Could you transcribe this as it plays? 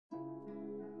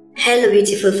Hello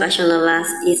beautiful fashion lovers,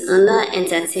 it's another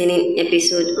entertaining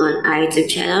episode on our YouTube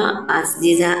channel at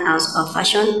Diza House of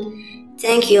Fashion.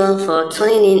 Thank you all for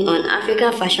tuning in on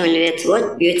African fashion related to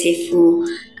what beautiful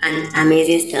and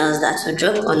amazing styles that will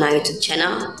drop on our YouTube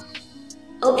channel.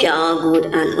 Hope you're all good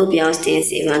and hope you're all staying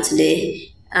safe. And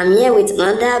today I'm here with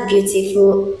another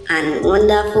beautiful and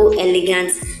wonderful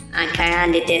elegant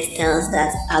Ankara latest styles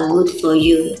that are good for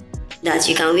you, that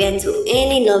you can wear to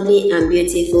any lovely and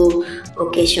beautiful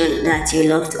occasion that you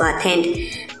love to attend.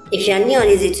 If you are new on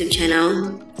this YouTube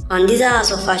channel, on this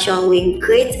House of Fashion, we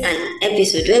create an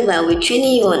episode whereby we train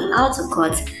you on how to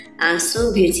cut and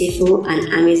sew beautiful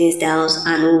and amazing styles,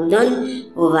 and we've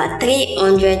done over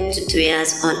 300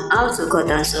 tutorials on how to cut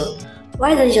and sew.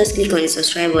 Why don't you just click on the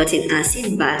subscribe button and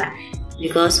sit back,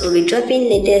 because we'll be dropping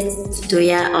latest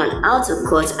tutorial on how to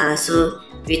cut and sew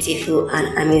beautiful and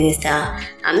amazing style.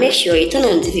 And make sure you turn on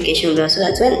the notification bell so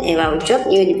that whenever we drop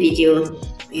new video,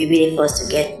 you'll be the first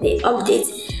to get the update.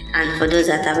 And for those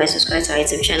that have subscribed to our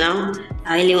YouTube channel,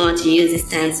 I really want to use this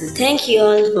time to thank you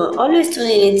all for always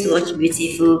tuning in to watch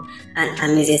beautiful and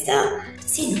amazing style.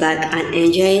 Sit back and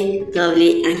enjoy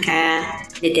lovely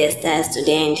Ankara latest styles to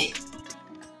the end.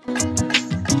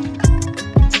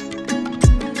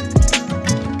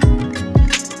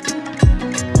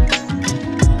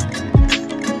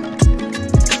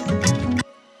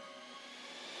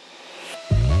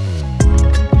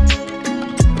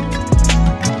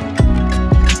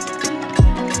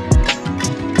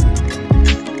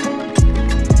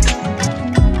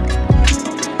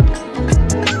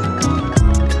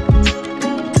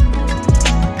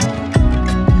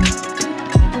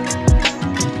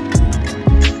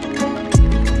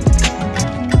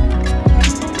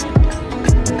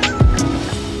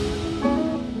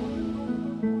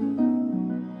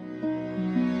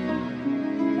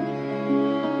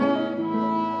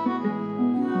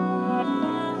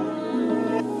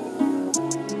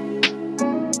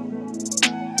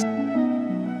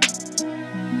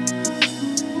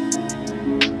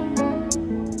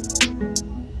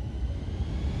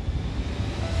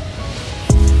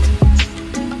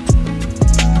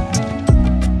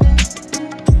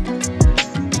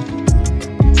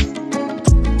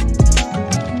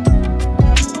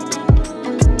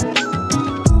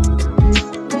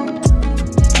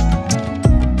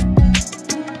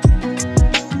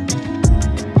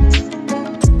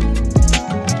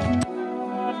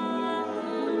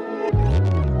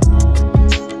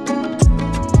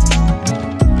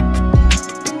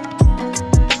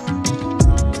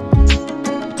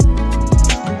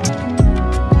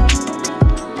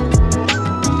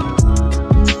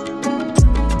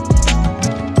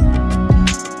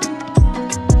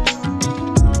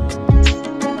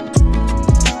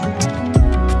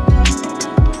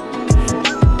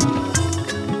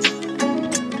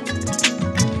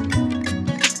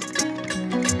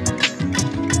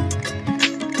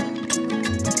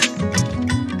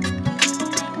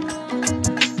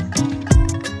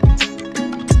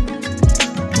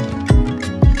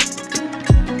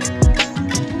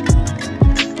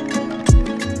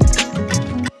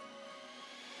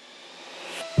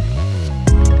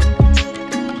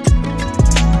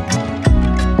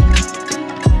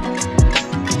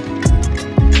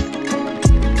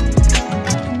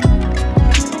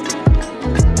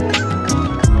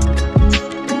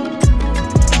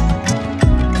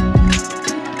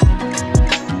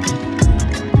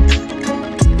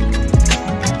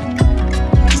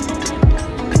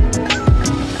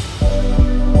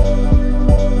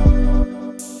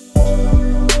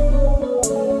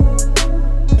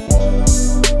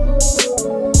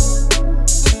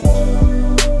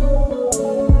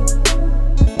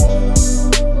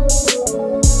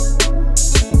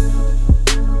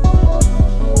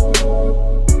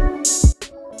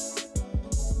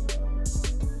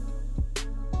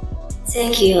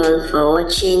 Thank you all for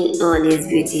watching all these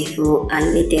beautiful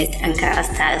and latest Ankara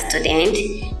styles to the end,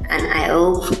 and I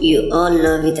hope you all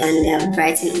love it and they are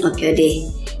brightening up your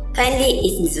day. Kindly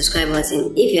hit the subscribe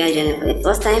button if you are joining for the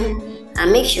first time,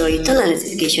 and make sure you turn on the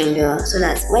notification bell so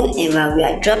that whenever we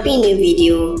are dropping a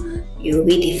video, you will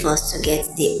be the first to get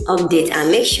the update. And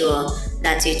make sure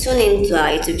that you tune in to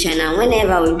our YouTube channel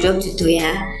whenever we drop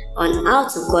tutorial on how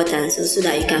to cut and sew, so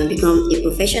that you can become a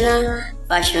professional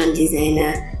fashion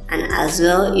designer, and as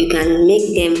well you can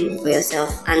make them for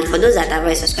yourself. And for those that have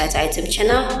already subscribed to our YouTube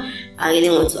channel, I really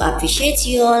want to appreciate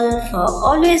you all for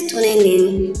always tuning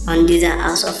in on this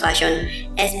House of Fashion.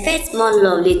 Expect more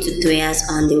lovely tutorials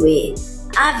on the way.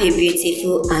 Have a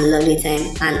beautiful and lovely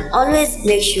time, and always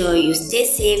make sure you stay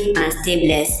safe and stay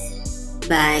blessed.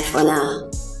 Bye for now.